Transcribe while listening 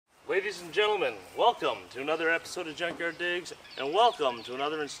Ladies and gentlemen, welcome to another episode of Junkyard Digs, and welcome to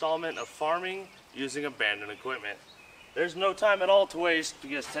another installment of farming using abandoned equipment. There's no time at all to waste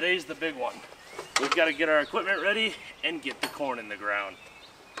because today's the big one. We've got to get our equipment ready and get the corn in the ground.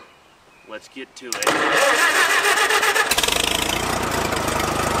 Let's get to it.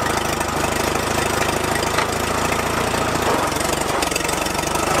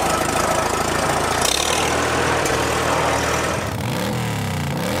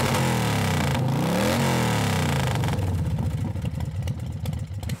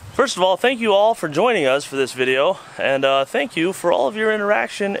 First of all, thank you all for joining us for this video, and thank you for all of your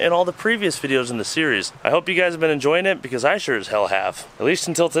interaction in all the previous videos in the series. I hope you guys have been enjoying it because I sure as hell have. At least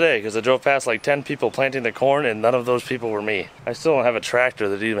until today, because I drove past like 10 people planting the corn and none of those people were me. I still don't have a tractor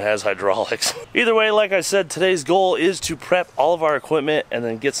that even has hydraulics. Either way, like I said, today's goal is to prep all of our equipment and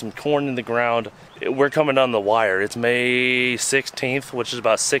then get some corn in the ground. We're coming down the wire. It's May 16th, which is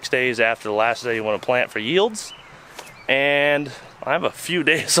about 6 days after the last day you want to plant for yields. And I'm a few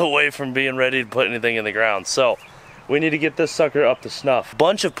days away from being ready to put anything in the ground, so we need to get this sucker up to snuff.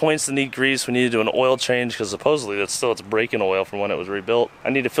 Bunch of points that need grease. We need to do an oil change because supposedly it's braking oil from when it was rebuilt.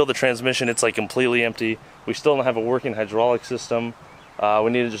 I need to fill the transmission. It's like completely empty. We still don't have a working hydraulic system. We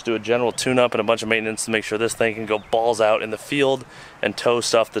need to just do a general tune-up and a bunch of maintenance to make sure this thing can go balls out in the field and tow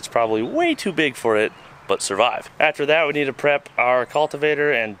stuff that's probably way too big for it, but survive. After that, we need to prep our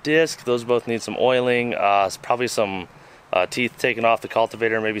cultivator and disc. Those both need some oiling, probably some teeth taken off the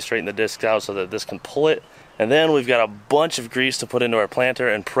cultivator, maybe straighten the discs out so that this can pull it. And then we've got a bunch of grease to put into our planter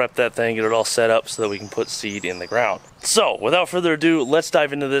and prep that thing, get it all set up so that we can put seed in the ground. So without further ado, let's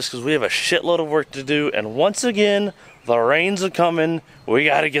dive into this because we have a shitload of work to do, and once again the rains are coming. We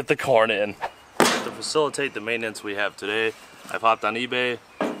got to get the corn in. To facilitate the maintenance we have today, I've hopped on eBay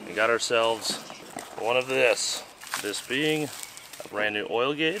and got ourselves one of this being a brand new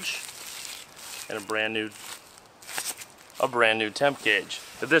oil gauge and a brand new temp gauge.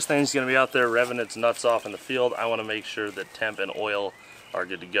 If this thing's going to be out there revving its nuts off in the field, I want to make sure that temp and oil are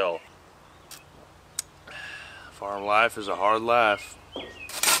good to go. Farm life is a hard life.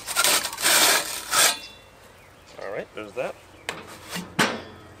 Alright, there's that.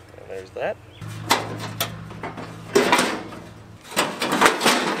 And there's that.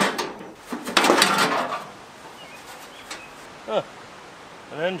 Huh.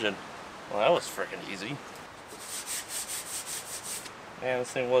 An engine. Well, that was freaking easy. Man,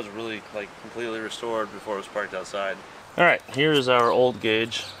 this thing was really like completely restored before it was parked outside. Alright, here's our old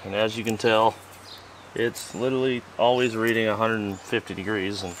gauge, and as you can tell, it's literally always reading 150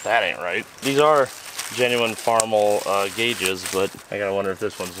 degrees, and that ain't right. These are genuine Farmall gauges, but I gotta wonder if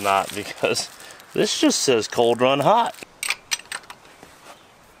this one's not, because this just says cold run hot.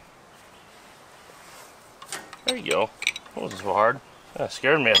 There you go. That wasn't so hard. That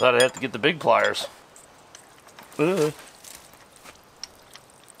scared me. I thought I'd have to get the big pliers. Ugh.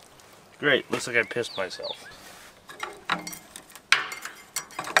 Great, looks like I pissed myself.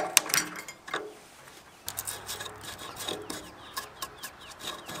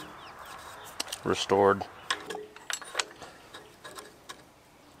 Restored.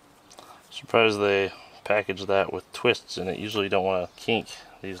 Surprised they package that with twists in it. Usually you don't want to kink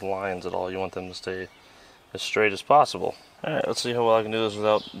these lines at all. You want them to stay as straight as possible. Alright, let's see how well I can do this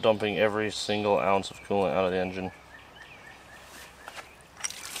without dumping every single ounce of coolant out of the engine.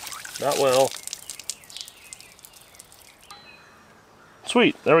 Not well.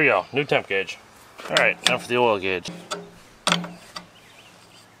 Sweet, there we go, new temp gauge. Alright, now for the oil gauge.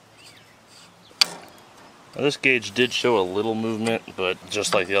 Now this gauge did show a little movement, but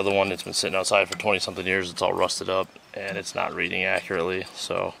just like the other one, it's been sitting outside for 20-something years, it's all rusted up, and it's not reading accurately.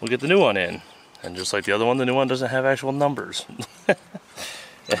 So we'll get the new one in. And just like the other one, the new one doesn't have actual numbers.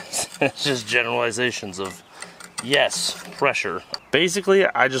 It's just generalizations of yes, pressure. Basically,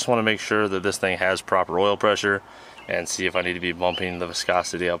 I just want to make sure that this thing has proper oil pressure and see if I need to be bumping the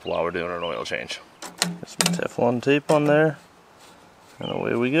viscosity up while we're doing an oil change. Get some Teflon tape on there, and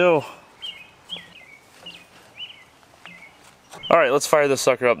away we go. Alright, let's fire this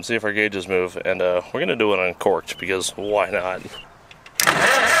sucker up and see if our gauges move, and we're going to do it uncorked because why not?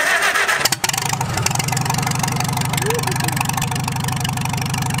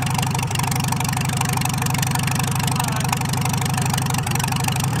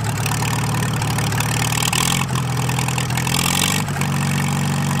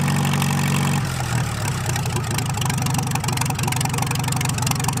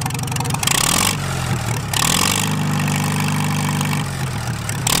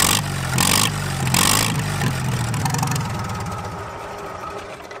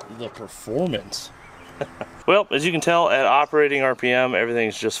 The performance. Well, as you can tell, at operating RPM,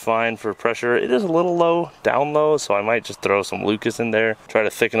 everything's just fine for pressure. It is a little low, down low, so I might just throw some Lucas in there. Try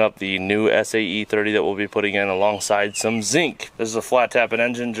to thicken up the new SAE 30 that we'll be putting in alongside some zinc. This is a flat tapping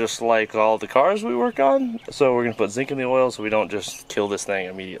engine just like all the cars we work on. So we're gonna put zinc in the oil so we don't just kill this thing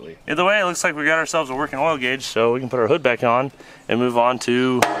immediately. Either way, it looks like we got ourselves a working oil gauge, so we can put our hood back on and move on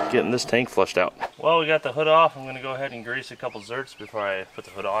to getting this tank flushed out. Well, we got the hood off. I'm gonna go ahead and grease a couple zerts before I put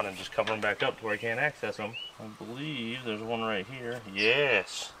the hood on and just cover them back up to where I can't access them. I believe there's one right here.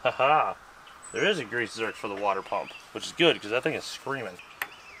 Yes, haha. There is a grease zerk for the water pump, which is good because that thing is screaming.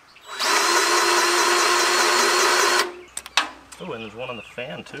 Oh, and there's one on the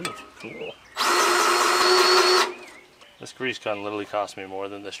fan too. Cool. This grease gun literally cost me more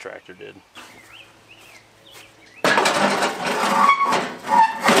than this tractor did.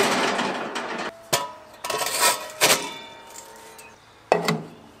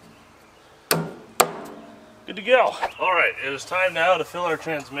 Good to go. All right, it is time now to fill our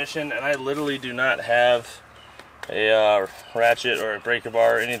transmission, and I literally do not have a ratchet or a breaker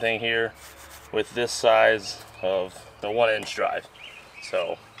bar or anything here with this size of the 1-inch drive.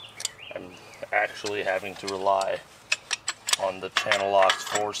 So I'm actually having to rely on the Channel Locks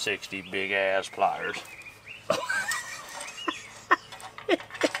 460 big ass pliers.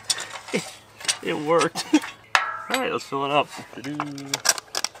 It worked. All right, let's fill it up.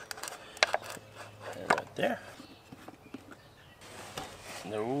 Right there.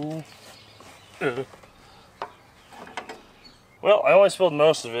 No. Well, I always filled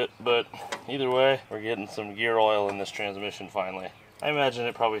most of it, but either way, we're getting some gear oil in this transmission finally. I imagine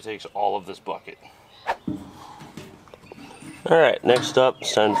it probably takes all of this bucket. Alright, next up,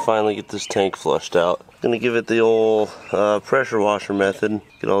 it's time to finally get this tank flushed out. Gonna give it the old pressure washer method,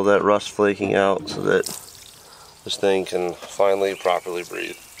 get all that rust flaking out so that this thing can finally properly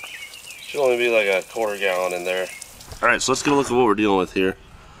breathe. Should only be like a quarter gallon in there. Alright, so let's get a look at what we're dealing with here.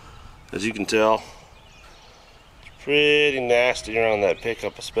 As you can tell, it's pretty nasty around that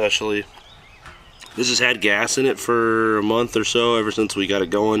pickup especially. This has had gas in it for a month or so, ever since we got it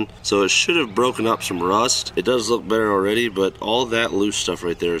going. So it should have broken up some rust. It does look better already, but all that loose stuff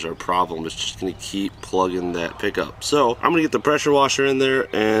right there is our problem. It's just gonna keep plugging that pickup. So I'm gonna get the pressure washer in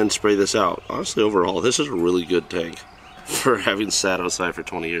there and spray this out. Honestly, overall, this is a really good tank for having sat outside for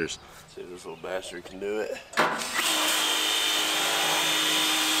 20 years. Let's see if this little bastard can do it.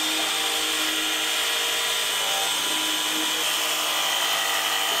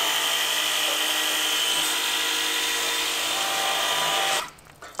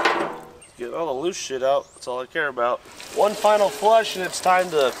 Get all the loose shit out, that's all I care about. One final flush and it's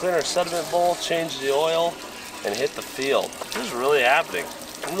time to clean our sediment bowl, change the oil, and hit the field. This is really happening.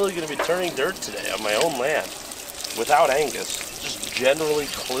 I'm really going to be turning dirt today on my own land, without Angus, just generally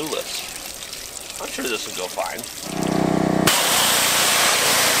clueless. I'm sure this will go fine.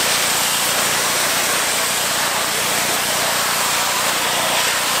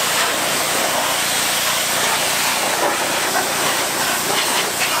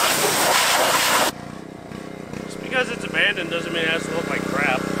 Because it's abandoned doesn't mean it has to look like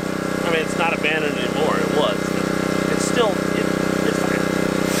crap. I mean, it's not abandoned anymore. It was. It's still, it's fine.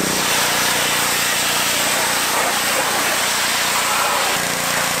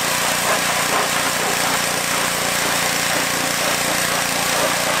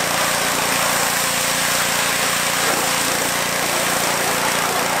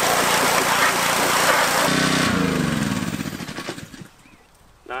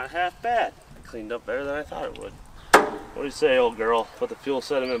 Not half bad. It cleaned up better than I thought it would. What do you say, old girl? Put the fuel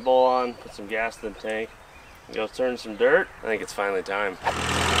sediment bowl on, put some gas in the tank, and go turn some dirt? I think it's finally time.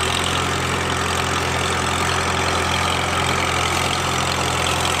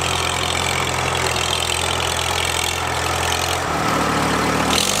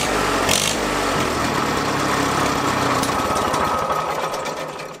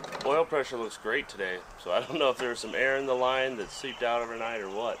 Oil pressure looks great today, so I don't know if there was some air in the line that seeped out overnight or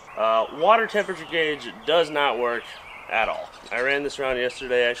what. Water temperature gauge does not work at all. I ran this around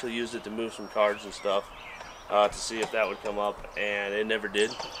yesterday. I actually used it to move some cards and stuff to see if that would come up, and it never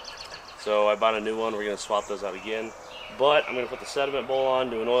did. So I bought a new one. We're going to swap those out again. But I'm going to put the sediment bowl on,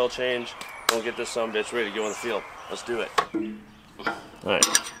 do an oil change, and we'll get this sumbitch ready to go in the field. Let's do it. Alright,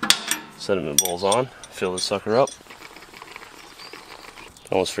 sediment bowl's on. Fill this sucker up.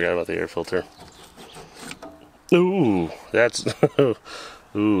 Almost forgot about the air filter. Ooh, that's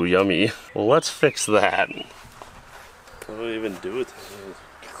ooh, yummy. Well, let's fix that. What do we even do with this?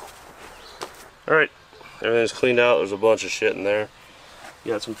 Alright, everything's cleaned out. There's a bunch of shit in there.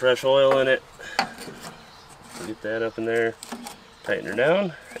 Got some fresh oil in it. Get that up in there, tighten her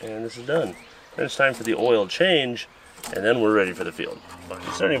down, and this is done. Then it's time for the oil change, and then we're ready for the field. The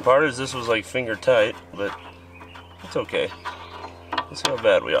concerning part is this was like finger tight, but it's okay. Let's see how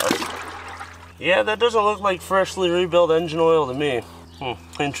bad we are. Yeah, that doesn't look like freshly rebuilt engine oil to me.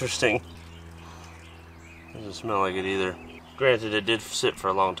 Interesting. Doesn't smell like it either. Granted, it did sit for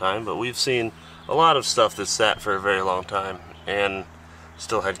a long time, but we've seen a lot of stuff that sat for a very long time and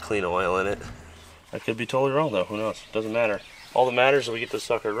still had clean oil in it. I could be totally wrong though, who knows? Doesn't matter. All that matters is we get this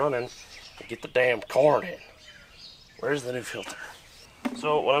sucker running and get the damn corn in. Where's the new filter?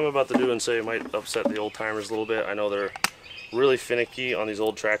 So what I'm about to do and say might upset the old timers a little bit. I know they're really finicky on these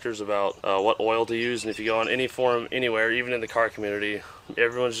old tractors about what oil to use, and if you go on any forum anywhere, even in the car community,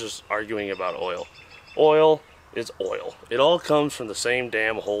 everyone's just arguing about oil. Oil is oil. It all comes from the same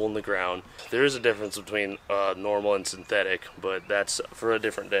damn hole in the ground. There is a difference between normal and synthetic, but that's for a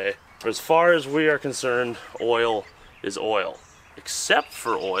different day. But as far as we are concerned, oil is oil. Except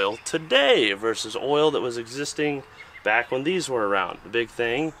for oil today versus oil that was existing back when these were around. The big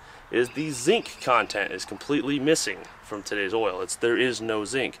thing is the zinc content is completely missing from today's oil. There is no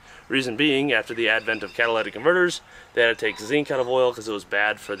zinc. Reason being, after the advent of catalytic converters, they had to take zinc out of oil because it was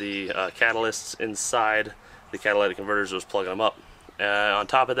bad for the catalysts inside the catalytic converters that was plugging them up. On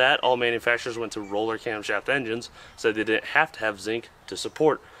top of that, all manufacturers went to roller camshaft engines, so they didn't have to have zinc to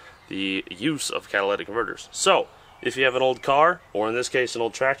support the use of catalytic converters. So, if you have an old car, or in this case an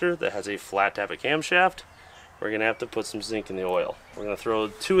old tractor that has a flat tappet camshaft, we're going to have to put some zinc in the oil. We're going to throw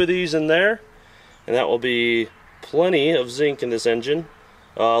 2 of these in there, and that will be plenty of zinc in this engine.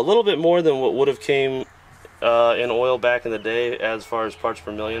 A little bit more than what would have came in oil back in the day as far as parts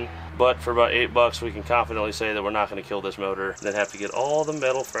per million. But for about $8 we can confidently say that we're not going to kill this motor and then have to get all the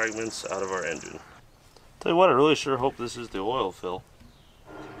metal fragments out of our engine. Tell you what, I really sure hope this is the oil fill.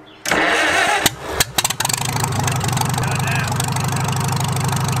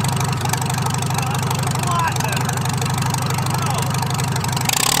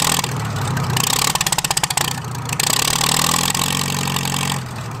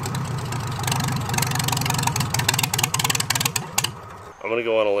 I'm gonna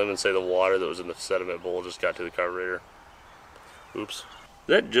go on a limb and say the water that was in the sediment bowl just got to the carburetor. Oops. Is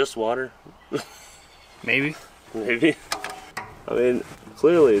that just water? Maybe. Maybe. I mean,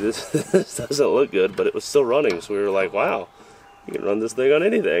 clearly this doesn't look good, but it was still running, so we were like, wow, you can run this thing on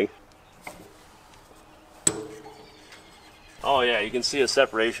anything. Oh yeah, you can see a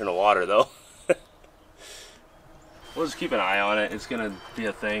separation of water though. We'll just keep an eye on it. It's gonna be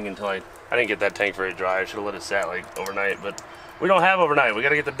a thing until I didn't get that tank very dry. I should have let it sat like overnight, but we don't have overnight. We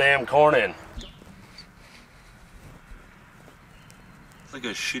gotta get the damn corn in. It's like a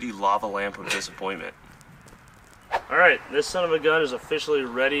shitty lava lamp of disappointment. Alright, this son of a gun is officially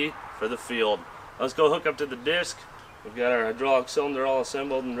ready for the field. Let's go hook up to the disc. We've got our hydraulic cylinder all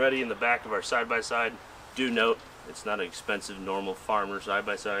assembled and ready in the back of our side-by-side. Do note, it's not an expensive normal farmer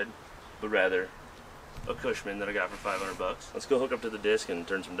side-by-side, but rather a Cushman that I got for $500. Let's go hook up to the disc and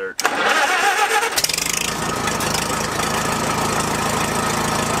turn some dirt.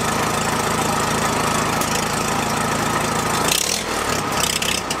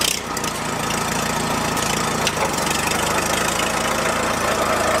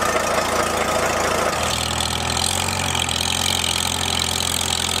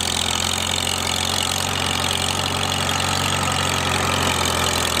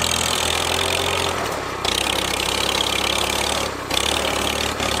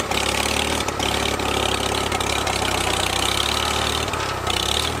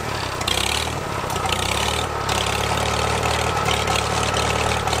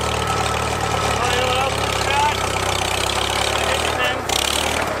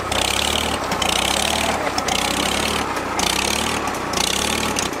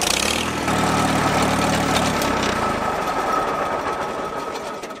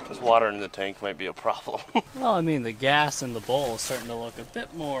 Water in the tank might be a problem. Well, I mean, the gas in the bowl is starting to look a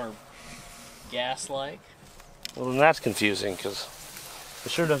bit more gas-like. Well, then that's confusing, because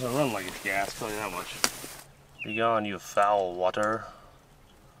it sure doesn't run like it's gas, tell you that much. Be gone, you foul water.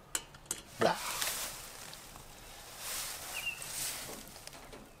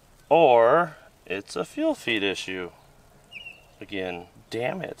 Or it's a fuel feed issue. Again,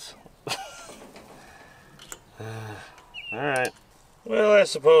 damn it. Alright. Well, I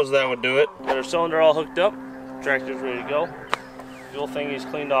suppose that would do it. Got our cylinder all hooked up. Tractor's ready to go. Fuel thingy's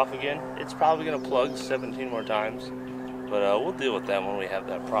cleaned off again. It's probably going to plug 17 more times. But we'll deal with that when we have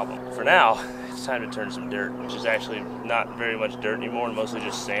that problem. For now, it's time to turn some dirt, which is actually not very much dirt anymore, and mostly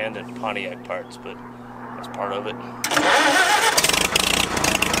just sand and Pontiac parts, but that's part of it.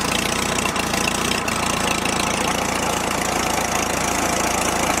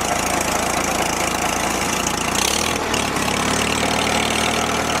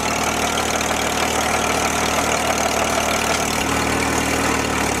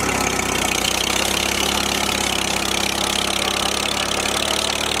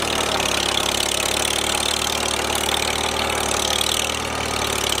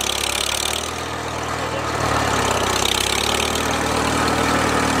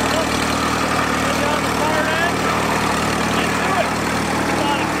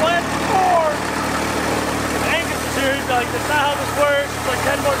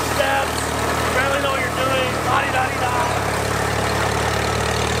 10 more steps. You barely know what you're doing. La-di-da-di-da.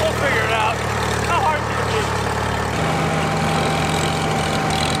 We'll figure it out. How hard can it be?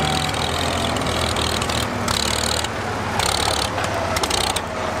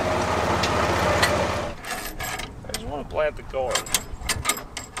 I just want to plant the corn.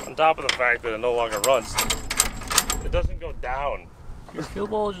 On top of the fact that it no longer runs. It doesn't go down. Your fuel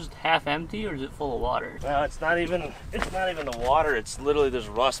bowl just half empty, or is it full of water? No, it's not even the water. It's literally this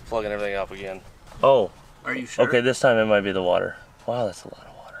rust plugging everything up again. Oh. Are you sure? Okay, this time it might be the water. Wow, that's a lot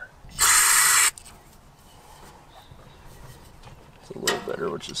of water. It's a little better,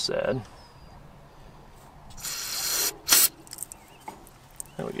 which is sad.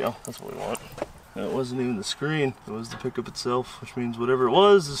 There we go. That's what we want. And it wasn't even the screen. It was the pickup itself, which means whatever it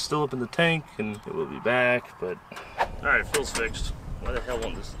was is still up in the tank, and it will be back, but... Alright, fuel's fixed. Why the hell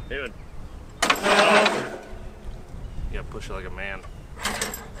won't this... David. Oh. You gotta push it like a man.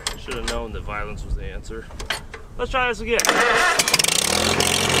 Should have known that violence was the answer. Let's try this again. Full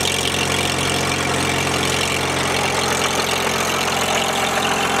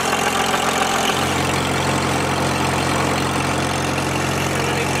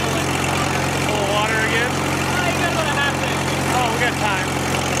of water again? Oh, you got about half it. Oh, we got time.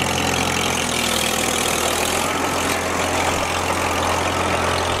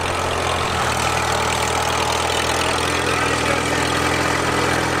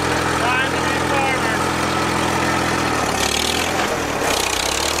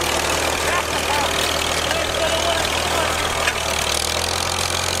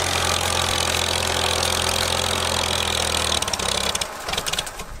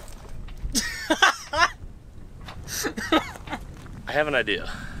 I have an idea.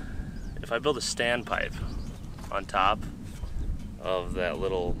 If I build a standpipe on top of that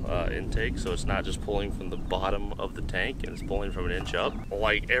little intake, so it's not just pulling from the bottom of the tank and it's pulling from an inch up,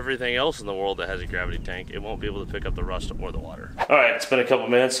 like everything else in the world that has a gravity tank, it won't be able to pick up the rust or the water. Alright, it's been a couple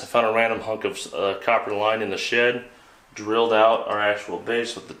minutes. I found a random hunk of copper line in the shed, drilled out our actual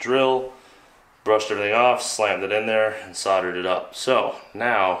base with the drill, brushed everything off, slammed it in there, and soldered it up. So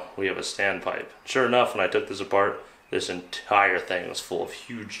now we have a standpipe. Sure enough, when I took this apart, this entire thing was full of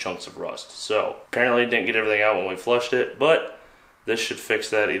huge chunks of rust. So apparently didn't get everything out when we flushed it, but this should fix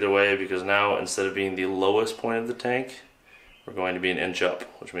that either way, because now instead of being the lowest point of the tank, we're going to be an inch up,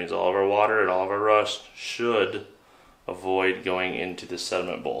 which means all of our water and all of our rust should avoid going into the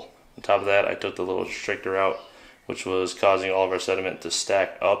sediment bowl. On top of that, I took the little restrictor out, which was causing all of our sediment to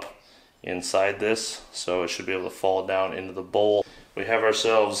stack up inside this, so it should be able to fall down into the bowl. We have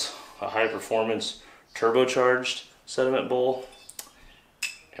ourselves a high performance turbocharged sediment bowl,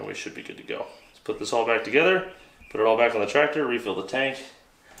 and we should be good to go. Let's put this all back together, put it all back on the tractor, refill the tank,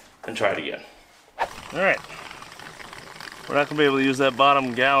 and try it again. Alright, we're not going to be able to use that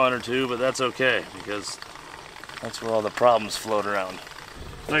bottom gallon or two, but that's okay, because that's where all the problems float around.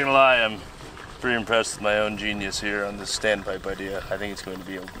 I'm not going to lie, I'm pretty impressed with my own genius here on this standpipe idea. I think it's going to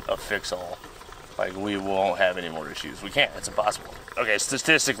be a fix-all. Like, we won't have any more issues. We can't, it's impossible. Okay,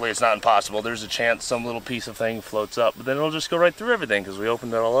 statistically it's not impossible. There's a chance some little piece of thing floats up, but then it'll just go right through everything because we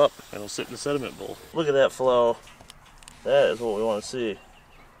opened it all up and it'll sit in the sediment bowl. Look at that flow. That is what we want to see.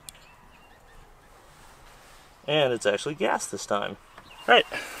 And it's actually gas this time. Alright,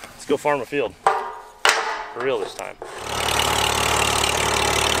 let's go farm a field. For real this time.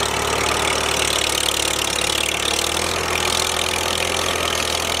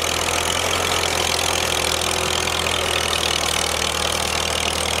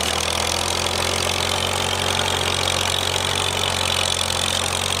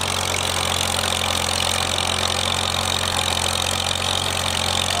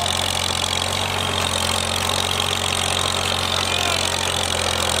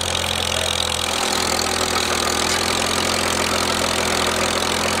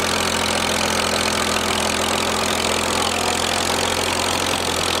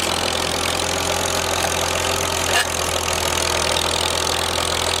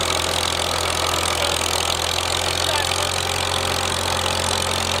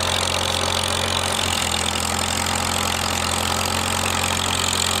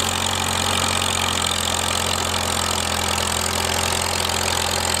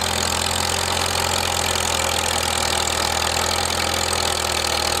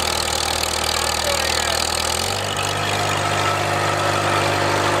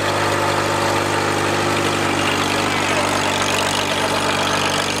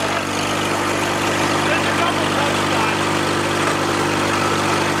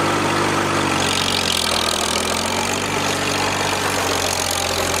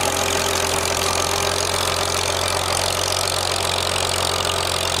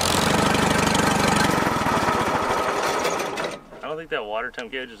 that water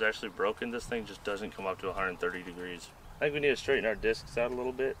temp gauge is actually broken. This thing just doesn't come up to 130 degrees. I think we need to straighten our discs out a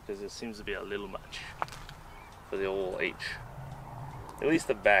little bit because it seems to be a little much for the old H. At least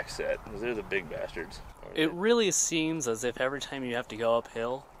the back set, because they're the big bastards. It really seems as if every time you have to go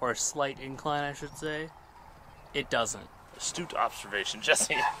uphill, or a slight incline I should say, it doesn't. Astute observation,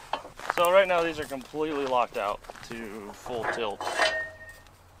 Jesse. So right now these are completely locked out to full tilt.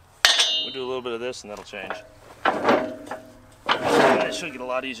 We'll do a little bit of this and that'll change. And it should get a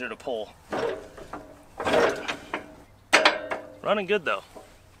lot easier to pull. Running good though.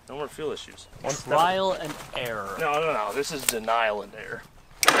 No more fuel issues. Trial and error. No. This is denial and error.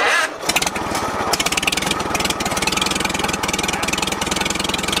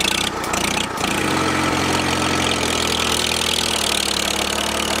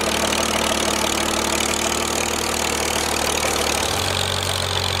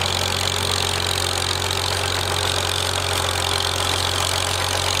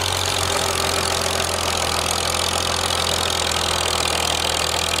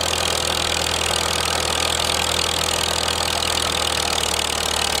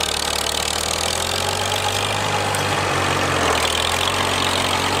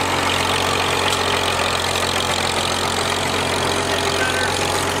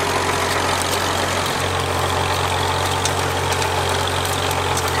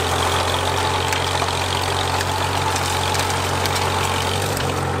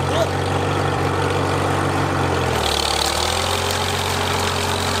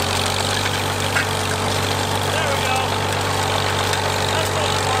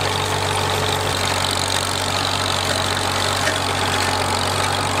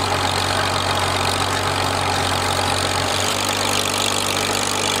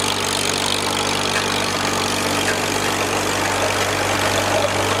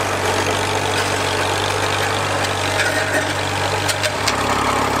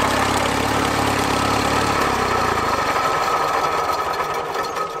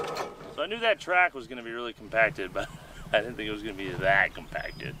 That track was going to be really compacted, but I didn't think it was going to be that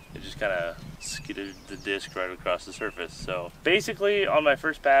compacted. It just kind of skidded the disc right across the surface. So basically on my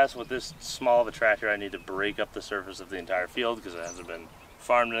first pass with this small of a tractor, I need to break up the surface of the entire field because it hasn't been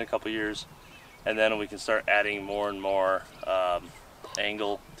farmed in a couple years, and then we can start adding more and more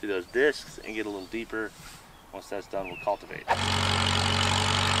angle to those discs and get a little deeper. Once that's done, we'll cultivate.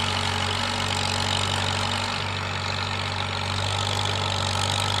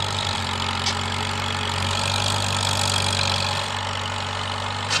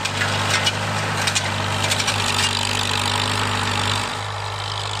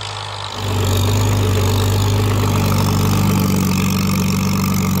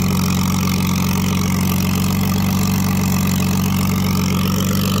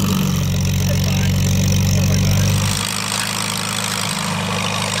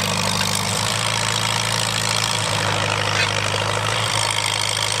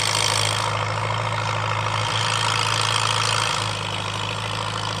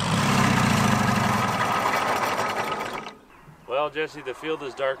 Well, Jesse, the field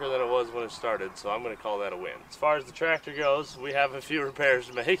is darker than it was when it started, so I'm going to call that a win. As far as the tractor goes, we have a few repairs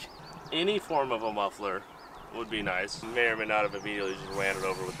to make. Any form of a muffler would be nice. May or may not have immediately just ran it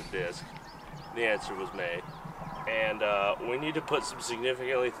over with the disc. The answer was may. And we need to put some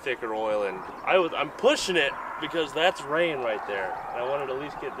significantly thicker oil in. I'm pushing it because that's rain right there. And I wanted to at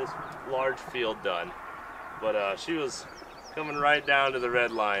least get this large field done. But she was coming right down to the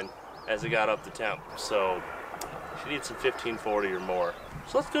red line as it got up the temp. So she needs some 1540 or more.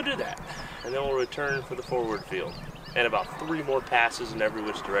 So let's go do that. And then we'll return for the forward field. And about 3 more passes in every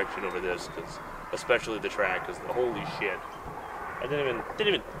which direction over this, especially the track, because holy shit. I didn't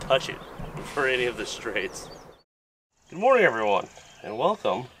even touch it for any of the straights. Good morning, everyone, and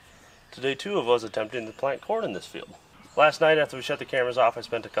welcome to day 2 of us attempting to plant corn in this field. Last night after we shut the cameras off, I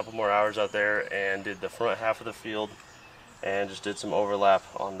spent a couple more hours out there and did the front half of the field and just did some overlap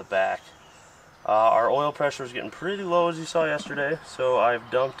on the back. Our oil pressure was getting pretty low, as you saw yesterday, so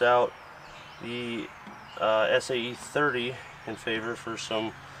I've dumped out the SAE 30 in favor for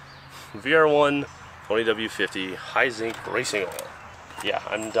some VR1 20W50 high zinc racing oil. Yeah,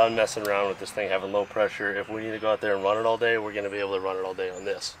 I'm done messing around with this thing having low pressure. If we need to go out there and run it all day, we're going to be able to run it all day on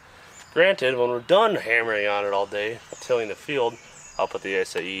this. Granted, when we're done hammering on it all day, tilling the field, I'll put the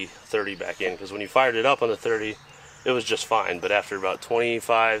SAE 30 back in, because when you fired it up on the 30, it was just fine, but after about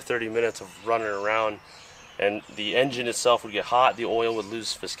 25-30 minutes of running around and the engine itself would get hot, the oil would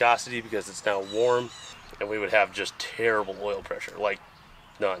lose viscosity because it's now warm, and we would have just terrible oil pressure, like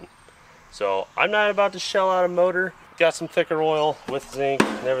none. So I'm not about to shell out a motor. Got some thicker oil with zinc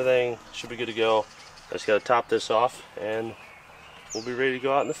and everything, should be good to go. I just got to top this off and we'll be ready to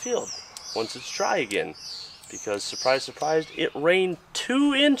go out in the field once it's dry again. Because surprise, surprise, it rained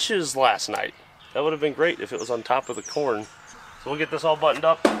 2 inches last night. That would have been great if it was on top of the corn. So we'll get this all buttoned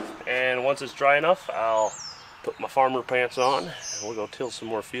up, and once it's dry enough, I'll put my farmer pants on, and we'll go till some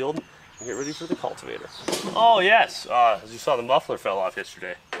more field and get ready for the cultivator. Oh yes, as you saw, the muffler fell off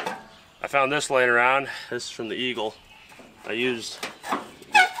yesterday. I found this laying around. This is from the Eagle. I used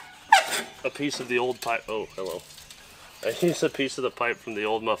a piece of the old pipe. Oh, hello. I used a piece of the pipe from the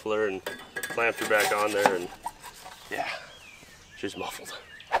old muffler and clamped her back on there, and yeah, she's muffled.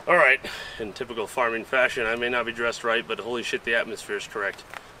 Alright, in typical farming fashion, I may not be dressed right, but holy shit, the atmosphere is correct.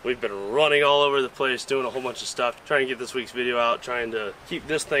 We've been running all over the place, doing a whole bunch of stuff, trying to get this week's video out, trying to keep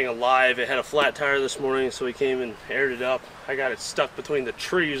this thing alive. It had a flat tire this morning, so we came and aired it up. I got it stuck between the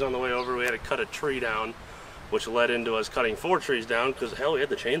trees on the way over. We had to cut a tree down, which led into us cutting 4 trees down, because hell, we had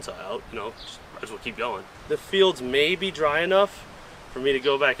the chainsaw out, you know, just might as well keep going. The fields may be dry enough for me to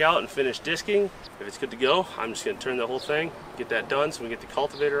go back out and finish disking. If it's good to go, I'm just gonna turn the whole thing, get that done so we get the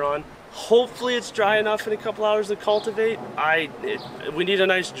cultivator on. Hopefully it's dry enough in a couple hours to cultivate. We need a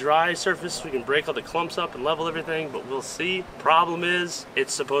nice dry surface so we can break all the clumps up and level everything, but we'll see. Problem is,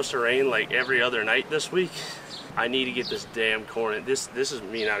 it's supposed to rain like every other night this week. I need to get this damn corn in. This is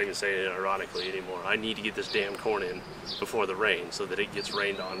me not even saying it ironically anymore. I need to get this damn corn in before the rain so that it gets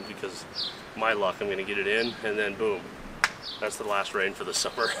rained on, because my luck, I'm gonna get it in and then boom. That's the last rain for the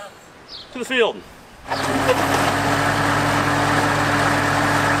summer. To the field.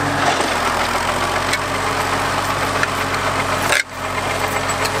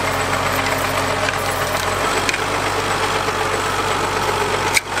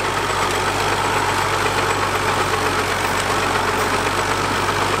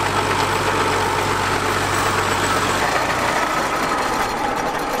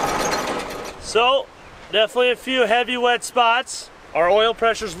 So, definitely a few heavy wet spots. Our oil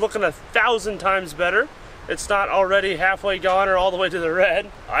pressure's looking 1,000 times better. It's not already halfway gone or all the way to the red.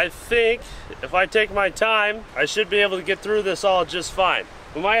 I think if I take my time, I should be able to get through this all just fine.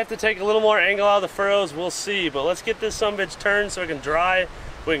 We might have to take a little more angle out of the furrows, we'll see, but let's get this sumbitch turned so it can dry,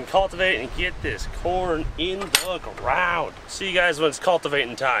 we can cultivate and get this corn in the ground. See you guys when it's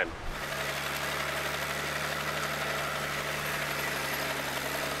cultivating time.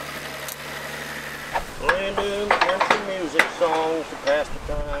 Random country music songs to pass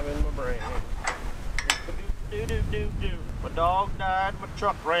the time in my brain. Do-do-do-do-do. My dog died, my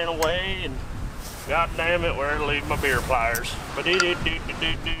truck ran away, and god damn it, where to leave my beer pliers?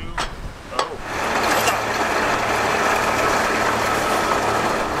 Ba-dee-dee-doo-doo-doo-doo. Oh.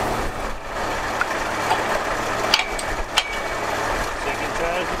 Second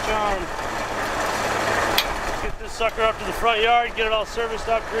tries the charm. Get this sucker up to the front yard, get it all serviced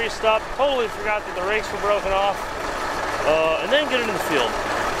up, greased up. Totally forgot that the rakes were broken off. And then get it in the field.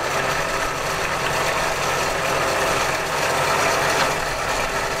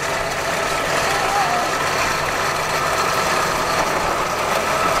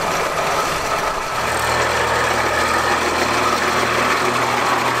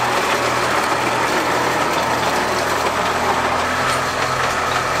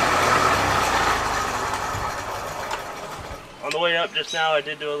 On the way up just now, I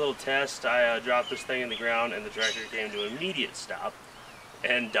did do a little test. I dropped this thing in the ground and the tractor came to an immediate stop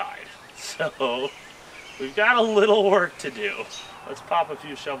and died. So we've got a little work to do. Let's pop a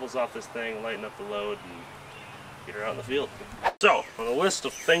few shovels off this thing, lighten up the load, and get her out in the field. So on the list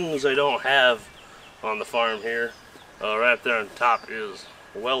of things I don't have on the farm here, right up there on top is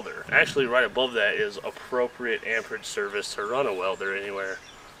welder. Actually right above that is appropriate amperage service to run a welder anywhere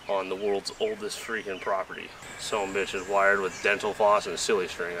on the world's oldest freaking property. Some bitch is wired with dental floss and silly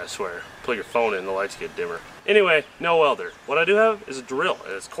string, I swear. Plug your phone in, the lights get dimmer. Anyway, no welder. What I do have is a drill,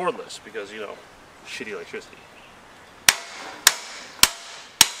 and it's cordless because, you know, shitty electricity.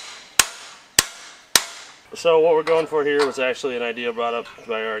 So what we're going for here was actually an idea brought up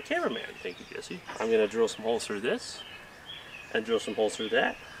by our cameraman. Thank you, Jesse. I'm gonna drill some holes through this, and drill some holes through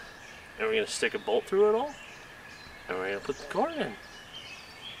that, and we're gonna stick a bolt through it all, and we're gonna put the corn in.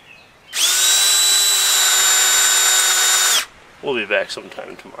 We'll be back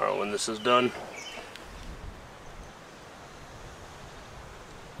sometime tomorrow when this is done.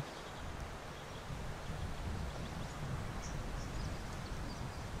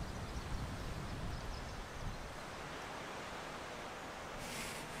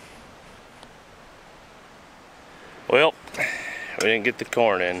 Well, we didn't get the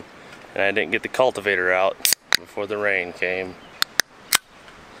corn in, and I didn't get the cultivator out before the rain came.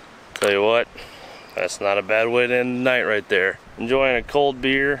 Tell you what, that's not a bad way to end the night right there. Enjoying a cold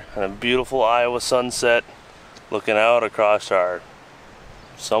beer and a beautiful Iowa sunset, looking out across our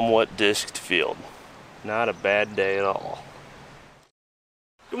somewhat disked field. Not a bad day at all.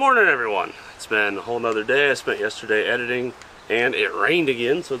 Good morning, everyone. It's been a whole nother day. I spent yesterday editing and it rained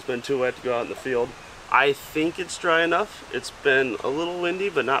again, so it's been too wet to go out in the field. I think it's dry enough. It's been a little windy,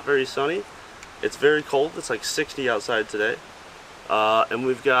 but not very sunny. It's very cold. It's like 60 outside today. And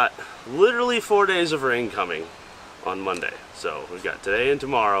we've got literally 4 days of rain coming on Monday. So we've got today and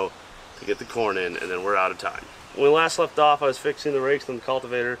tomorrow to get the corn in, and then we're out of time. When we last left off, I was fixing the rakes on the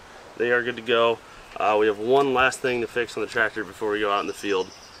cultivator. They are good to go. We have one last thing to fix on the tractor before we go out in the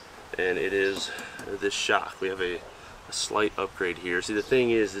field, and it is this shock. We have a slight upgrade here. See, the thing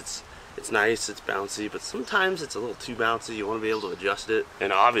is, it's nice, it's bouncy, but sometimes it's a little too bouncy. You want to be able to adjust it.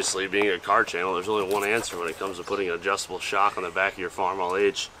 And obviously, being a car channel, there's only one answer when it comes to putting an adjustable shock on the back of your Farm All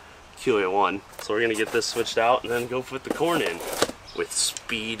Age QA1. So we're going to get this switched out and then go put the corn in with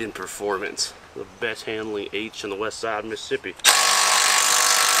speed and performance. The best handling H on the west side of Mississippi.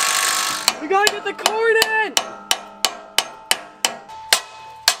 We gotta get the corn in!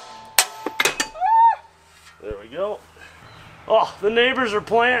 There we go. Oh, the neighbors are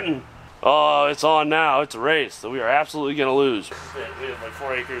planting. Oh, it's on now. It's a race, so we are absolutely gonna lose. We have like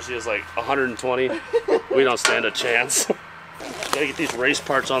 4 acres. He has like 120. We don't stand a chance. Gotta get these race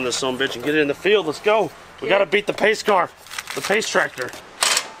parts on this sumbitch and get it in the field. Let's go. We gotta beat the pace car, the pace tractor.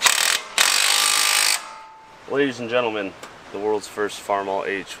 Ladies and gentlemen, the world's first Farm All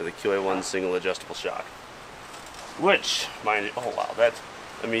H with a QA1 single adjustable shock. Which, mind you, oh wow, that's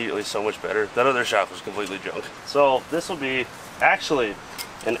immediately so much better. That other shock was completely junk. So this will be actually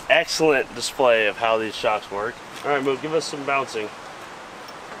an excellent display of how these shocks work. All right, Mook, give us some bouncing.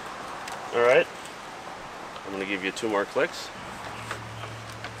 All right, I'm gonna give you 2 more clicks.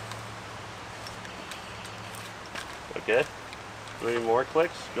 Okay, 3 more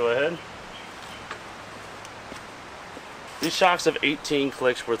clicks, go ahead. These shocks have 18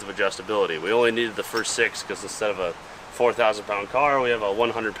 clicks worth of adjustability. We only needed the first 6 because instead of a 4,000 pound car, we have a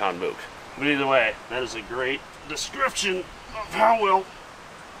 100 pound Mook. But either way, that is a great description of how well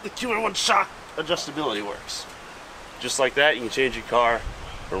the QA1 shock adjustability works. Just like that, you can change your car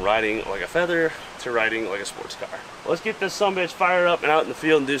from riding like a feather to riding like a sports car. Let's get this sumbitch fired up and out in the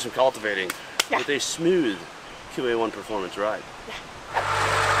field and do some cultivating with a smooth QA1 performance ride.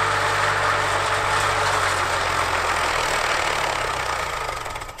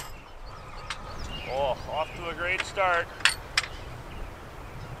 Oh, off to a great start.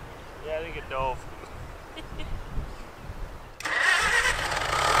 Yeah, I think it dove.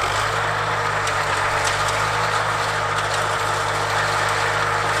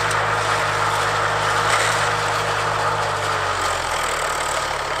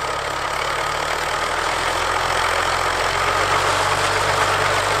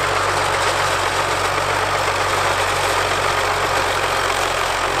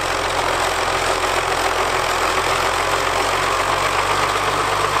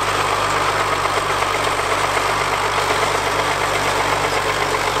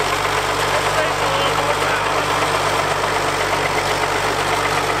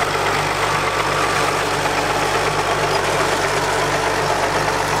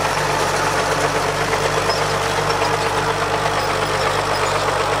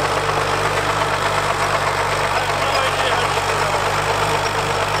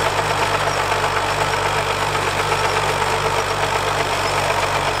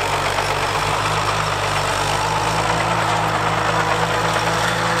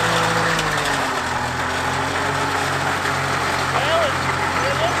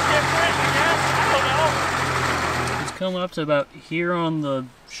 Come up to about here on the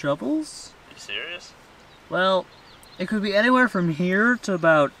shovels? You serious? Well, it could be anywhere from here to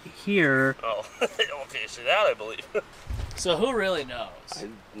about here. Oh, okay, so that I believe. So who really knows?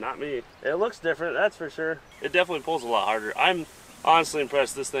 Not me. It looks different, that's for sure. It definitely pulls a lot harder. I'm honestly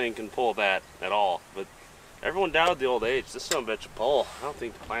impressed this thing can pull that at all, but everyone doubted the old H. This son of a bitch will pull. I don't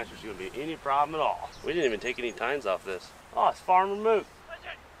think the planter's gonna be any problem at all. We didn't even take any tines off this. Oh, it's Farmer Mook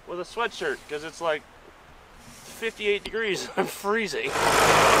with a sweatshirt because it's like 58 degrees. I'm freezing.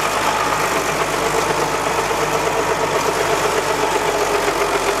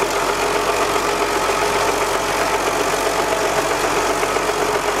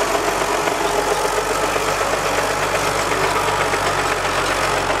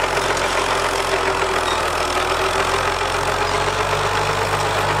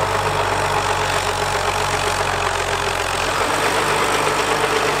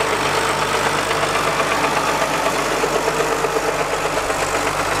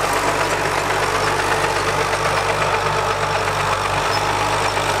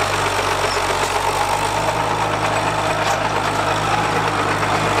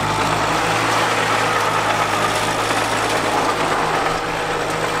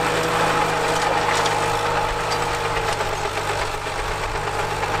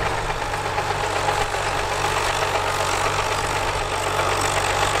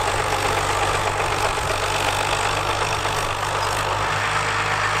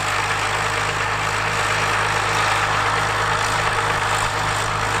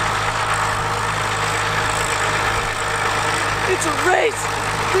 It's a race!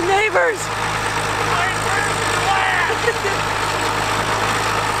 The neighbors!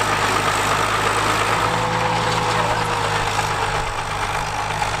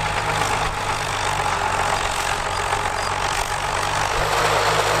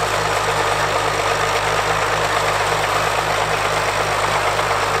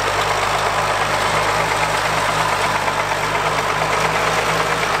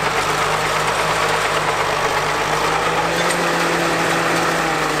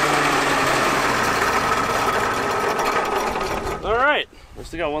 We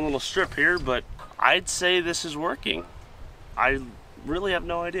still got one little strip here, but I'd say this is working. I really have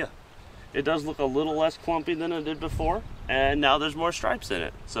no idea. It does look a little less clumpy than it did before, and now there's more stripes in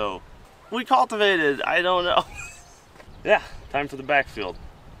it. So we cultivated, I don't know. Yeah, time for the backfield.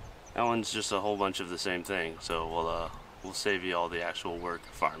 That one's just a whole bunch of the same thing. So we'll save you all the actual work of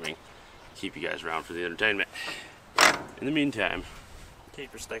farming. Keep you guys around for the entertainment. In the meantime,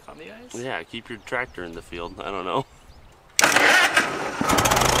 keep your stick on the ice? Yeah, keep your tractor in the field. I don't know.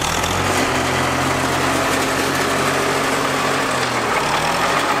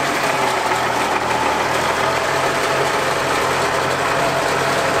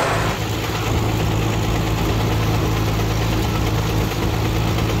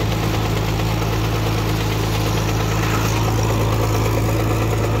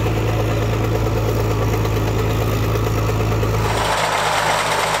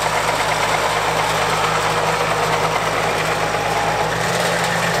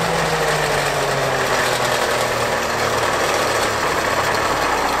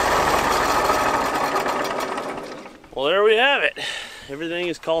 Well, there we have it. Everything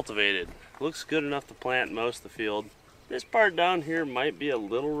is cultivated. Looks good enough to plant most of the field. This part down here might be a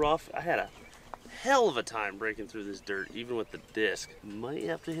little rough. I had a hell of a time breaking through this dirt, even with the disc. Might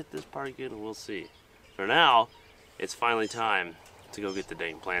have to hit this part again, and we'll see. For now, it's finally time to go get the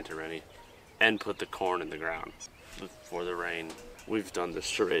dang planter ready and put the corn in the ground before the rain. We've done this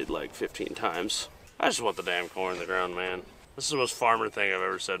charade like 15 times. I just want the damn corn in the ground, man. This is the most farmer thing I've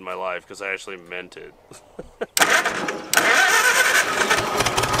ever said in my life, because I actually meant it.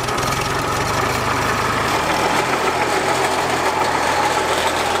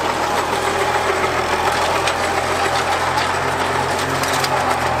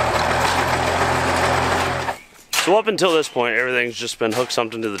 So up until this point, everything's just been hook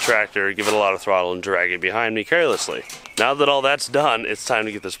something to the tractor, give it a lot of throttle, and drag it behind me carelessly. Now that all that's done, it's time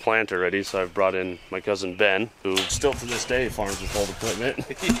to get this planter ready, so I've brought in my cousin Ben, who still to this day farms with old equipment.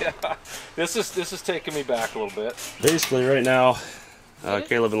 Yeah, this is taking me back a little bit. Basically right now,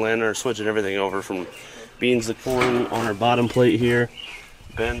 Caleb and Landon are switching everything over from beans to corn on our bottom plate here.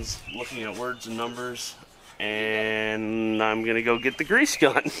 Ben's looking at words and numbers, and I'm gonna go get the grease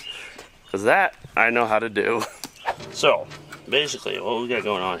gun, because that I know how to do. So, basically, what we got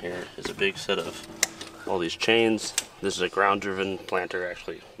going on here is a big set of all these chains. This is a ground-driven planter,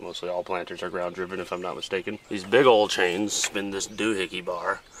 actually. Mostly all planters are ground-driven, if I'm not mistaken. These big old chains spin this doohickey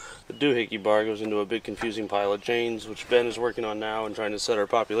bar. The doohickey bar goes into a big confusing pile of chains, which Ben is working on now and trying to set our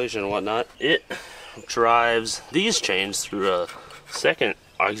population and whatnot. It drives these chains through a second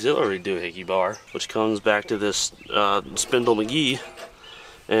auxiliary doohickey bar, which comes back to this spindle McGee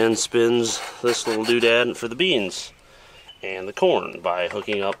and spins this little doodad for the beans and the corn by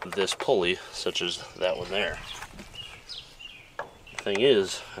hooking up this pulley, such as that one there. The thing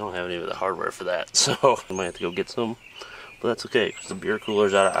is, I don't have any of the hardware for that, so I might have to go get some, but that's okay, because the beer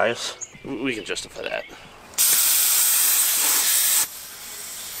cooler's out of ice. We can justify that.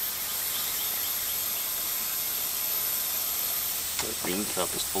 The green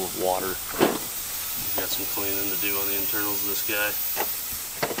cup is full of water. Got some cleaning to do on the internals of this guy.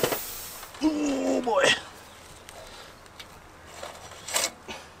 Oh boy.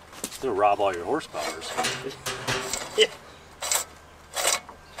 It's gonna rob all your horsepowers. Yeah.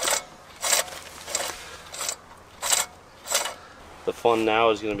 The fun now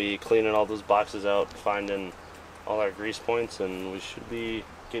is gonna be cleaning all those boxes out, finding all our grease points, and we should be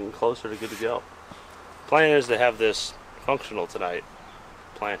getting closer to good to go. Plan is to have this functional tonight,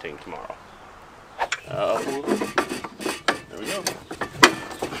 planting tomorrow. There we go.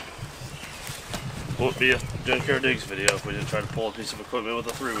 Won't be a Junkyard Digs video if we didn't try to pull a piece of equipment with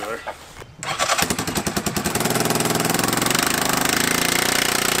a three-wheeler.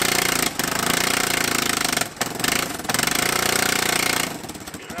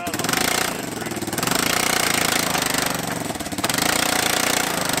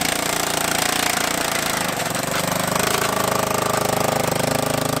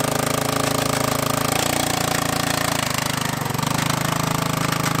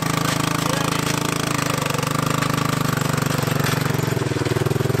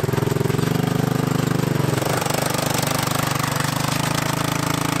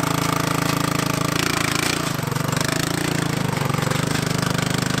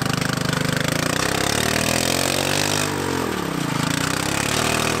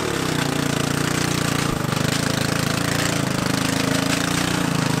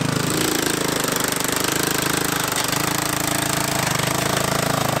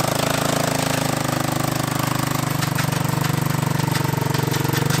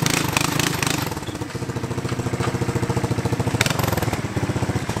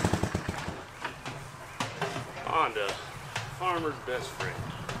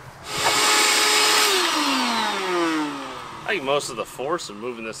 I think most of the force of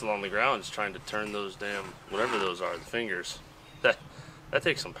moving this along the ground is trying to turn those damn, whatever those are, the fingers. That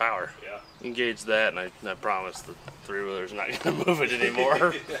takes some power. Yeah. Engage that, and I promise the three-wheeler's not going to move it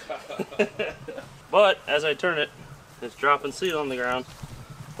anymore. But as I turn it, it's dropping seed on the ground.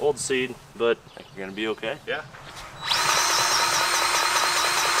 Old seed, but I think you're going to be okay. Yeah.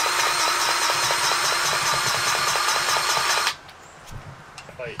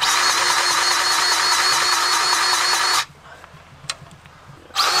 Fight.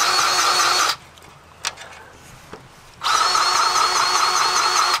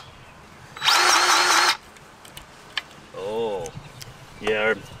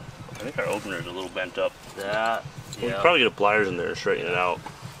 Yeah, I think our opener is a little bent up. Yeah. We can probably get a pliers in there to straighten it out.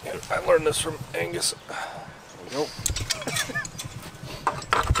 Yeah, I learned this from Angus. Nope.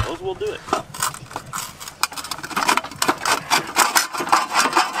 Those will do it.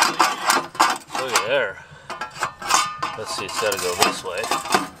 Look at there. Let's see, it's got to go this way.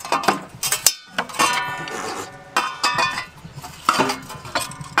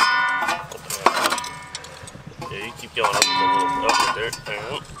 Yeah, you keep going up with the little up there.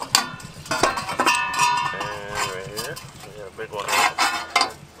 And right here. We got a big one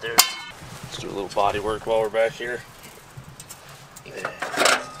right there. Let's do a little body work while we're back here. Yeah.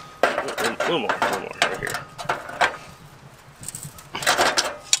 A little more right here.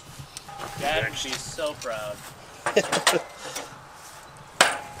 Dad would be so proud.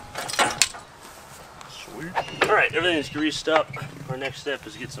 Sweet. Alright, everything's greased up. Our next step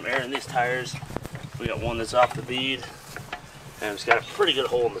is get some air in these tires. We got one that's off the bead, and it's got a pretty good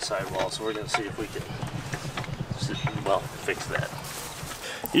hole in the sidewall, so we're going to see if we can, fix that.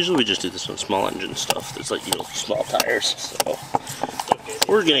 Usually we just do this on small engine stuff. There's like, small tires, so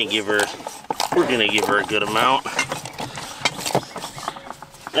we're going to give her a good amount.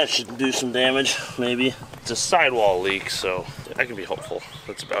 That should do some damage, maybe. It's a sidewall leak, so I can be hopeful.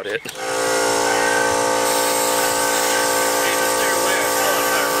 That's about it.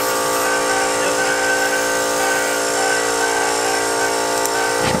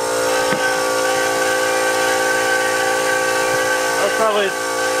 Probably the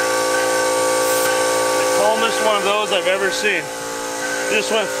calmest one of those I've ever seen. You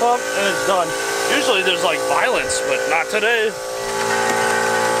just went thump and it's done. Usually there's like violence, but not today.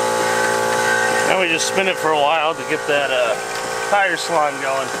 Now we just spin it for a while to get that tire slime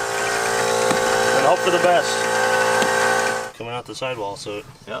going and hope for the best. Coming out the sidewall, so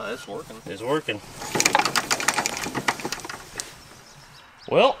Yeah, it's working. it's working.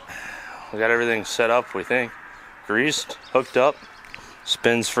 Well, we got everything set up, we think. Greased, hooked up.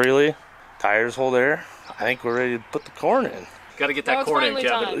 Spins freely, tires hold air. I think we're ready to put the corn in. Got to get that corn in, Kevin.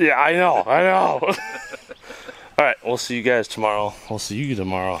 Time. Yeah, I know. All right, we'll see you guys tomorrow. We'll see you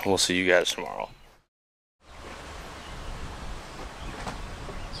tomorrow. We'll see you guys tomorrow.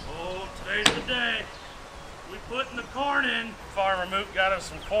 Oh, today's the day. We putting the corn in. Farmer Mook got us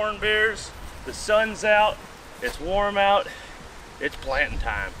some corn beers. The sun's out. It's warm out. It's planting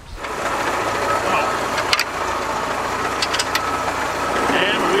time. Oh.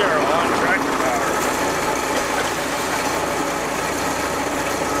 And we are on tractor power.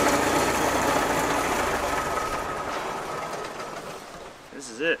 This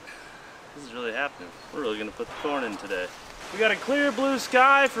is it. This is really happening. We're really gonna put the corn in today. We got a clear blue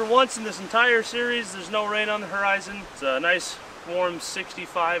sky for once in this entire series. There's no rain on the horizon. It's a nice warm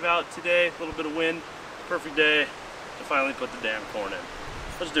 65 out today. A little bit of wind. Perfect day to finally put the damn corn in.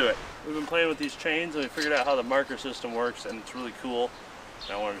 Let's do it. We've been playing with these chains and we figured out how the marker system works, and it's really cool.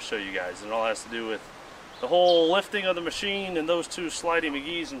 And I wanted to show you guys. It all has to do with the whole lifting of the machine and those two slidey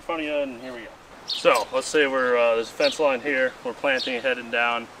McGees in front of you, and here we go. So let's say there's a fence line here, we're planting it heading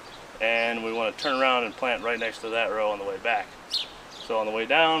down, and we want to turn around and plant right next to that row on the way back. So on the way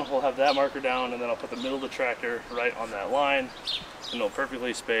down, we'll have that marker down, and then I'll put the middle of the tractor right on that line, and it'll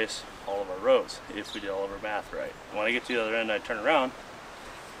perfectly space all of our rows, if we did all of our math right. When I get to the other end, I turn around,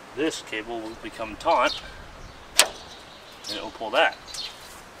 this cable will become taut, and it will pull that.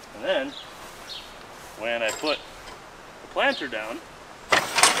 And then, when I put the planter down,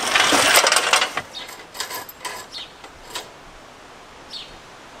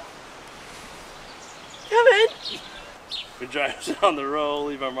 we drive down the row,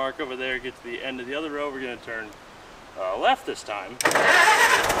 leave our mark over there, get to the end of the other row. We're going to turn left this time.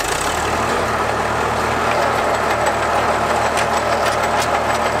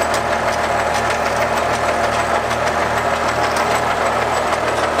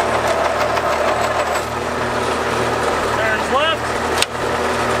 Turns left.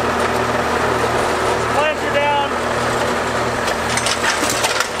 Planter down.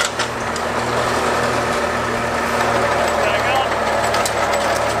 I got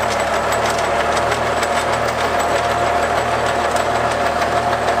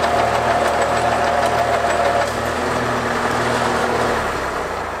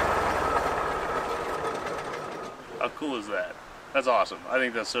cool is that? That's awesome. I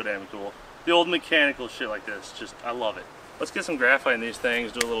think that's so damn cool. The old mechanical shit like this, just, I love it. Let's get some graphite in these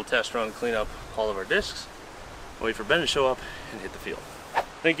things, do a little test run, clean up all of our discs, wait for Ben to show up and hit the field.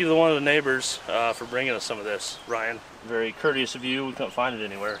 Thank you to one of the neighbors for bringing us some of this, Ryan. Very courteous of you. We couldn't find it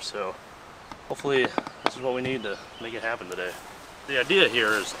anywhere, so hopefully this is what we need to make it happen today. The idea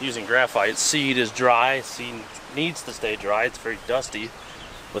here is using graphite. Seed is dry. Seed needs to stay dry. It's very dusty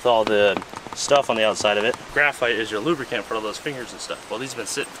with all the stuff on the outside of it. Graphite is your lubricant for all those fingers and stuff. Well, these have been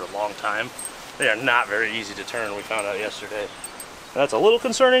sitting for a long time. They are not very easy to turn, we found out yesterday. That's a little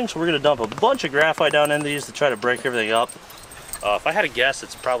concerning, so we're going to dump a bunch of graphite down in these to try to break everything up. If I had to guess,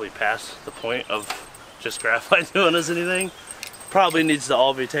 it's probably past the point of just graphite doing us anything. Probably needs to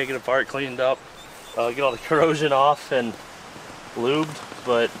all be taken apart, cleaned up, get all the corrosion off and lubed,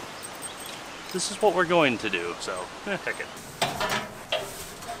 but this is what we're going to do, so heck it.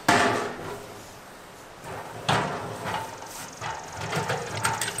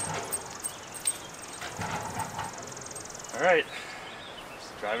 All right,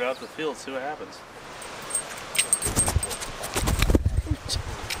 let's drive out to the field, see what happens.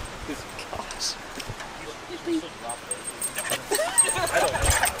 I don't know.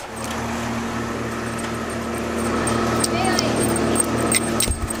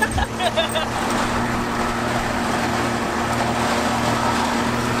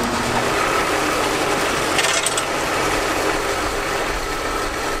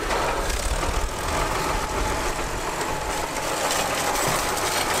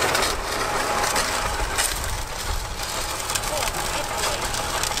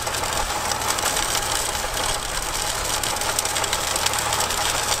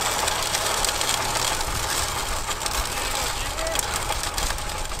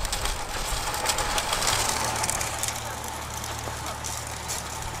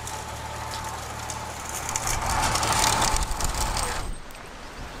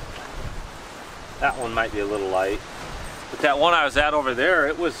 That one might be a little light. But that one I was at over there,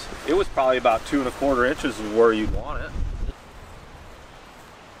 it was probably about 2 1/4 inches is where you'd want it.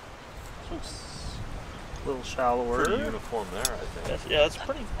 A little shallower. Pretty uniform there, I think. Yeah, that's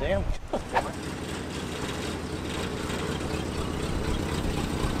pretty damn good.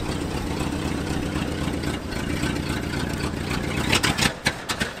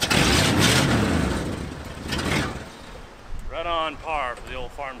 Right on par for the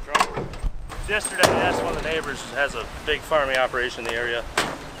old farm truck. Yesterday I asked one of the neighbors who has a big farming operation in the area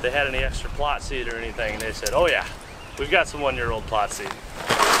if they had any extra plot seed or anything, and they said, oh yeah, we've got some 1-year-old plot seed.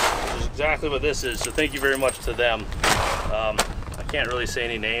 Which is exactly what this is, so thank you very much to them. I can't really say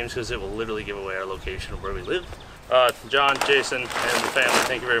any names because it will literally give away our location of where we live. John, Jason, and the family,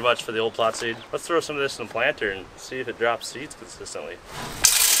 thank you very much for the old plot seed. Let's throw some of this in the planter and see if it drops seeds consistently.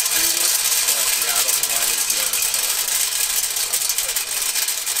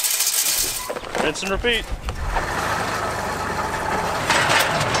 Rinse and repeat.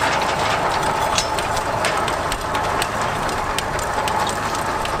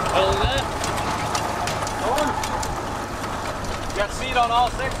 Oh, look at that. Going. You got seed on all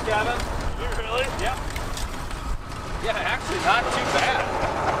 6, Kevin. You really? Yep. Yeah, actually not too bad.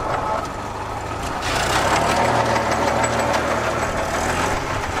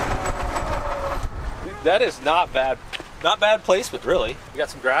 That is not bad. Not bad placement, really. You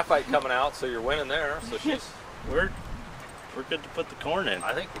got some graphite coming out, so you're winning there. So she's We're good to put the corn in.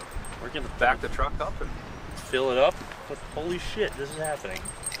 I think We're going to back the truck up and fill it up with, holy shit, this is happening.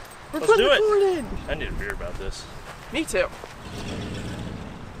 We're Let's putting do the it. corn in. I need a beer about this. Me too.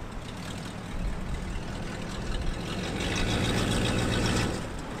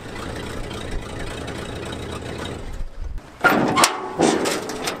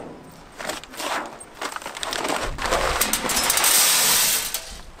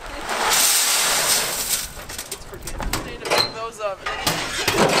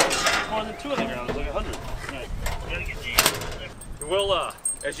 More than 2 of the ground, it's like 100. Right. We gotta get G. we'll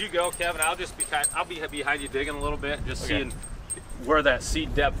as you go, Kevin, I'll be behind you digging a little bit, just Okay. seeing where that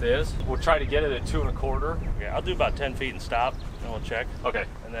seed depth is. We'll try to get it at 2 1/4. Yeah, I'll do about 10 feet and stop, and we'll check. Okay.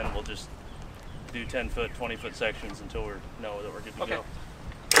 And then we'll just do 10-foot, 20-foot sections until we know that we're good to Okay. go.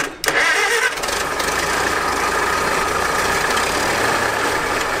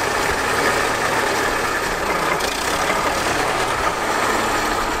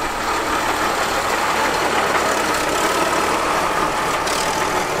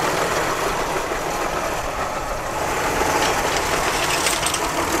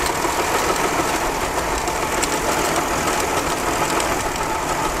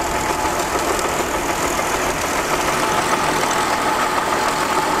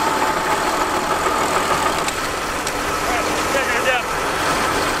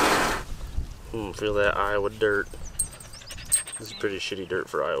 Feel that Iowa dirt. This is pretty shitty dirt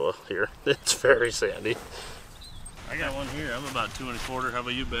for Iowa here. It's very sandy. I got one here. I'm about 2 1/4. How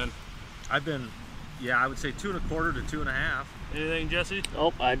about you, Ben? I've been, yeah, I would say 2 1/4 to 2 1/2. Anything, Jesse?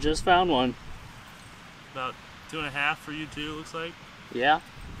 Oh, I just found one. About 2 1/2 for you too, looks like. Yeah.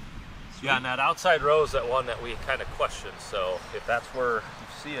 Sweet. Yeah, and that outside row is that one that we kind of questioned. So if that's where you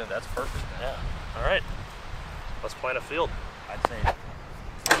see it, that's perfect. Yeah. All right. Let's plant a field. I'd say.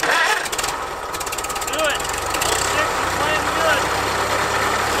 Do it. 6 is playing good.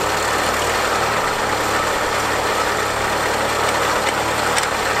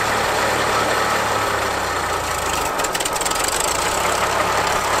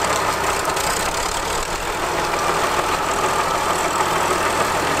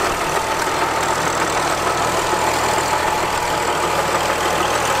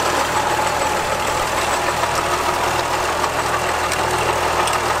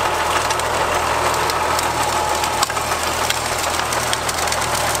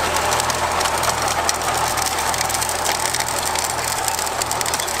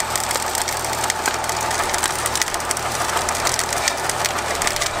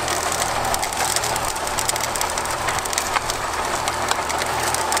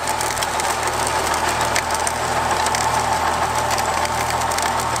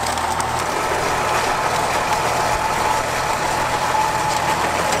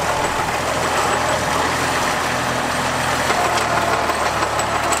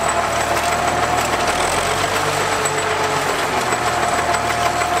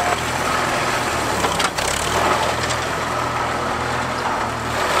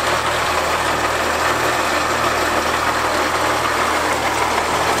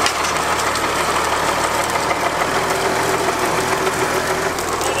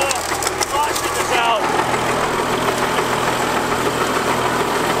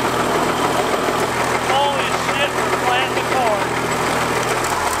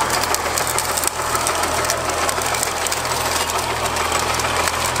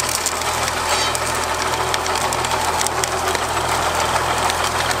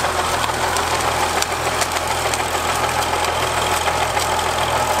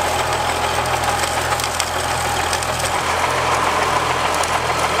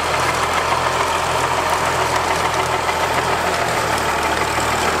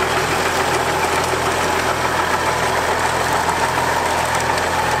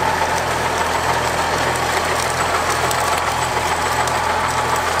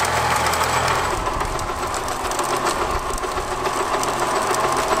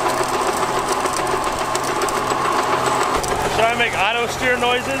 Make auto steer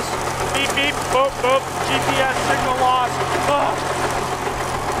noises. Beep beep, boop boop, GPS signal lost.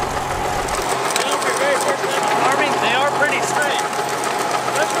 Farming, they are pretty straight.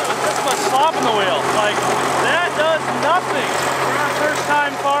 That's this much slop in the wheel. Like, that does nothing. For our first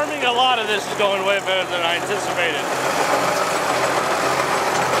time farming, a lot of this is going way better than I anticipated.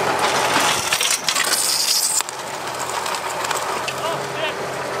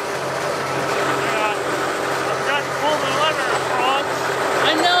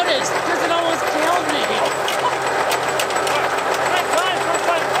 I noticed, because it almost killed me.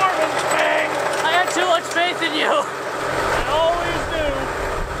 I had too much faith in you. I always do.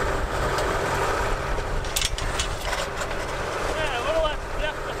 Yeah, a little less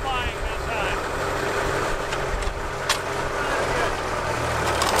death-defying this time.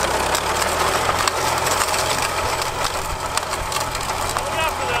 Look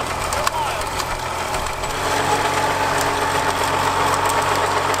out for them. They're wild.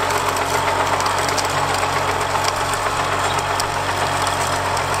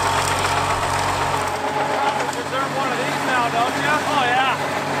 Oh yeah.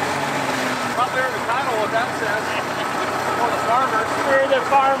 Probably heard the title what that says. For the farmers. For the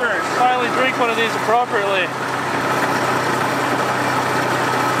farmers. Finally drink one of these appropriately.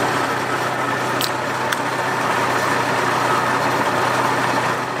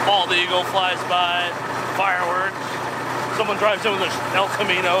 Bald eagle flies by. Fireworks. Someone drives in with an El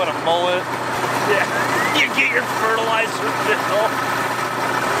Camino and a mullet. Yeah. You get your fertilizer bill.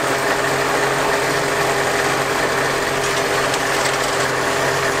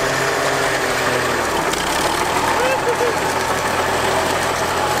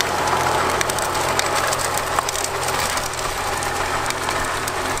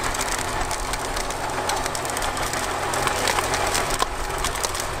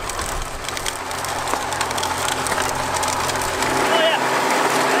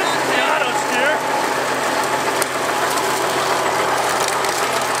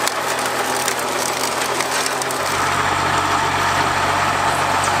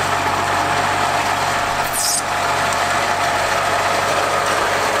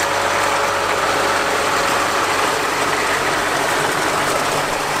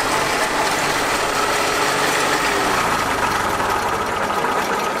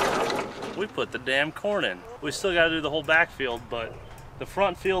 damn corn in. We still got to do the whole backfield, but the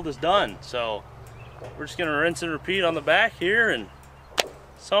front field is done. So we're just gonna rinse and repeat on the back here, and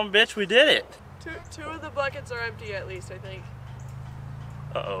some bitch, we did it. Two of the buckets are empty at least, I think.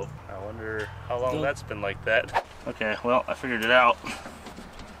 Uh-oh, I wonder how long that's been like that. Okay, well, I figured it out.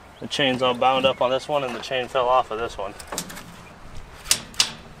 The chain's all bound up on this one, and the chain fell off of this one.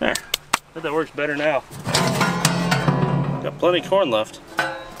 There, I think that works better now. Got plenty of corn left.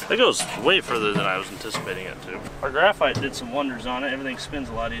 That goes way further than I was anticipating it to. Our graphite did some wonders on it. Everything spins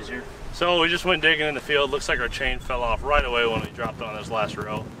a lot easier. So we just went digging in the field. Looks like our chain fell off right away when we dropped on this last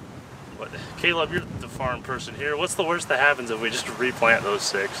row. But Caleb, you're the farm person here. What's the worst that happens if we just replant those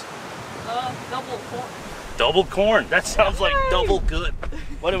 6? Double corn. Double corn? That sounds like double good.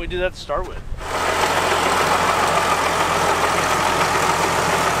 Why didn't we do that to start with?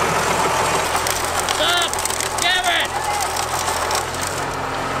 Stop! Cameron!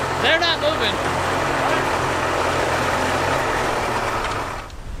 They're not moving.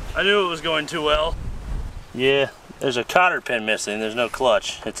 I knew it was going too well. Yeah, there's a cotter pin missing. There's no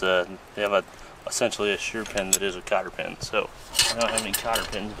clutch. They have essentially a shear pin that is a cotter pin. So I don't have any cotter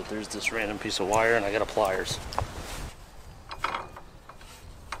pins, but there's this random piece of wire, and I got a pliers.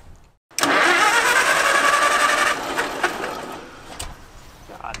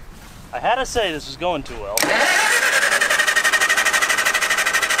 God, I had to say this was going too well.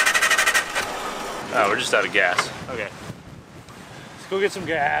 Oh, we're just out of gas. Okay. Let's go get some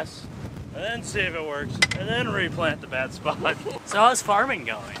gas, and then see if it works, and then replant the bad spot. So how's farming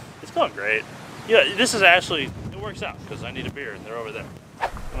going? It's going great. Yeah, this is actually, it works out, because I need a beer, and they're over there. I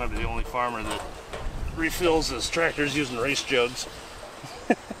might be the only farmer that refills his tractors using race jugs.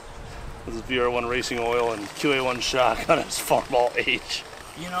 This is VR1 racing oil and QA1 shock on his Farmall H.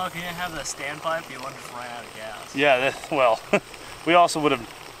 You know, if you didn't have the standpipe, you wouldn't have ran out of gas. Yeah, well, we also would have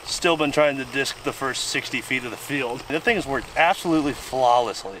still been trying to disc the first 60 feet of the field. That thing has worked absolutely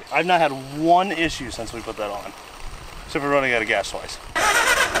flawlessly. I've not had one issue since we put that on, except for running out of gas twice.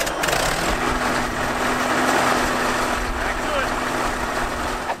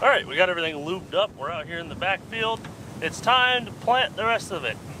 All right, we got everything lubed up. We're out here in the backfield. It's time to plant the rest of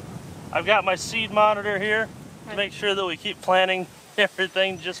it. I've got my seed monitor here to make sure that we keep planting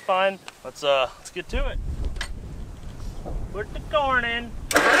everything just fine. Let's get to it. Put the corn in.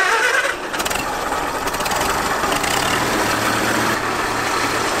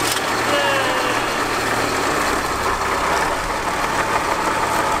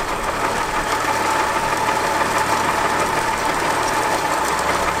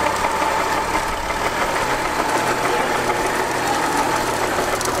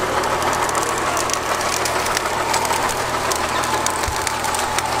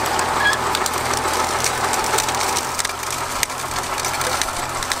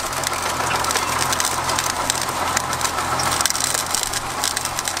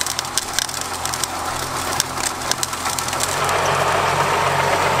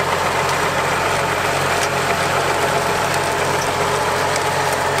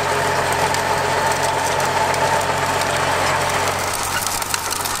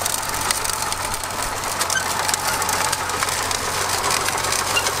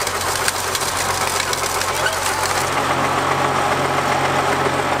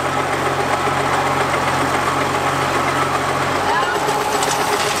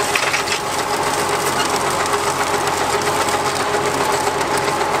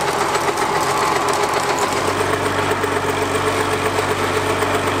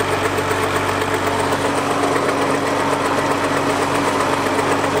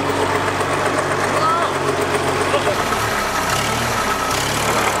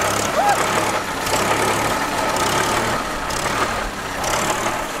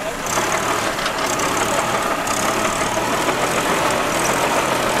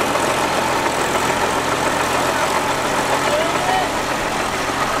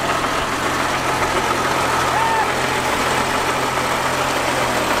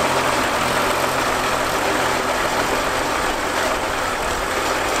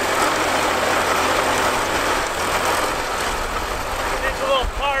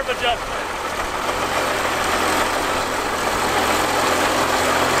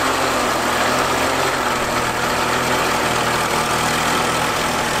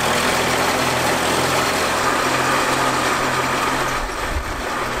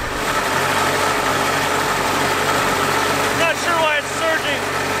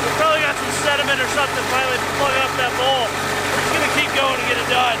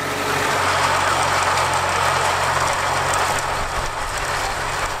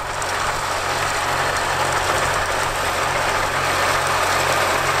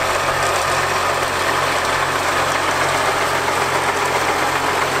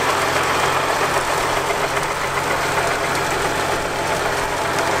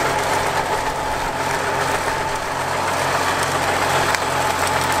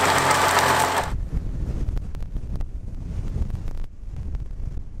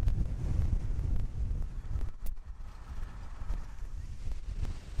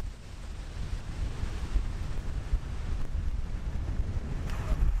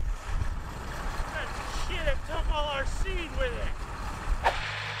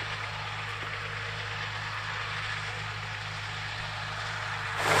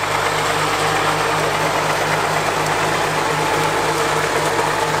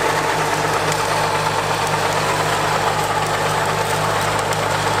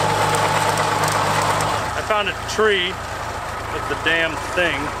 tree with the damn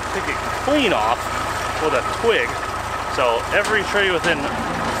thing, pick it clean off with a twig. So every tree within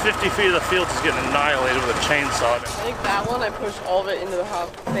 50 feet of the field is getting annihilated with a chainsaw. I think that one I pushed all of it into the hop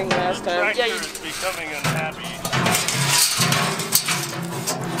thing last time. Yeah, you're becoming unhappy.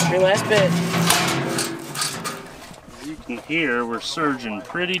 Your last bit. As you can hear, we're surging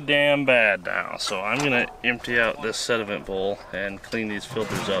pretty damn bad now. So I'm gonna empty out this sediment bowl and clean these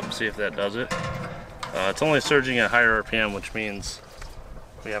filters up, see if that does it. It's only surging at higher RPM, which means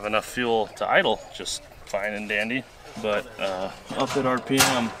we have enough fuel to idle just fine and dandy. But up at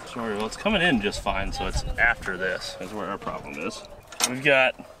RPM, sorry, well, it's coming in just fine, so it's after this is where our problem is. We've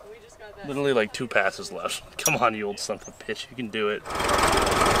got literally like 2 passes left. Come on, you old son of a bitch, you can do it.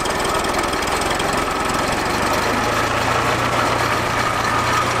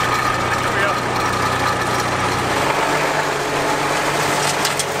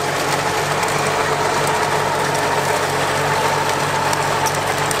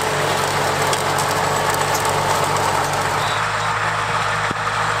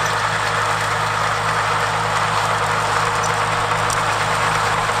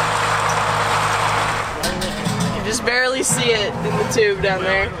 Barely see it in the tube down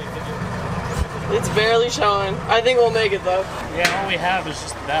there. It's barely showing. I think we'll make it though. Yeah, all we have is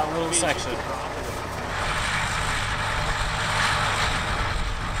just that little section.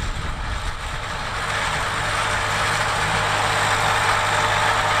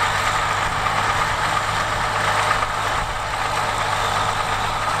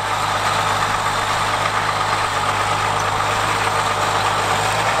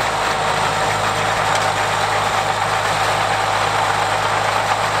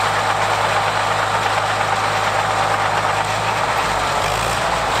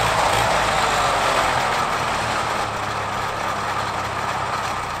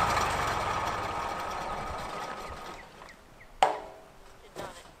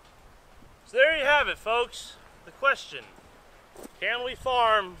 So there you have it, folks. The question, can we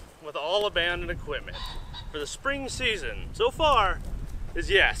farm with all abandoned equipment for the spring season? So far is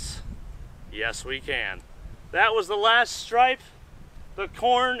yes. Yes, we can. That was the last stripe. The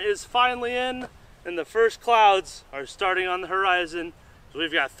corn is finally in and the first clouds are starting on the horizon. So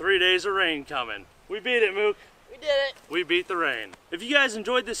we've got 3 days of rain coming. We beat it, Mook. We did it. We beat the rain. If you guys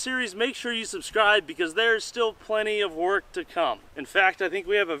enjoyed this series, make sure you subscribe because there's still plenty of work to come. In fact, I think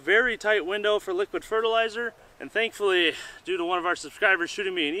we have a very tight window for liquid fertilizer, and thankfully, due to one of our subscribers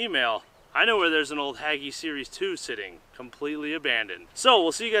shooting me an email, I know where there's an old Haggy Series 2 sitting, completely abandoned. So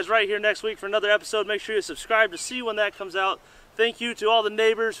we'll see you guys right here next week for another episode. Make sure you subscribe to see when that comes out. Thank you to all the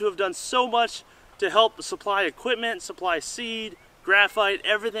neighbors who have done so much to help supply equipment, supply seed, graphite,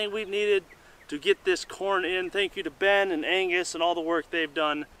 everything we've needed to get this corn in. Thank you to Ben and Angus and all the work they've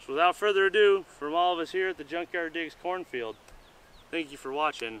done. So without further ado, from all of us here at the Junkyard Digs cornfield, thank you for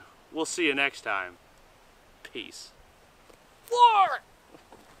watching. We'll see you next time. Peace. War!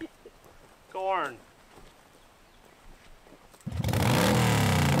 Corn.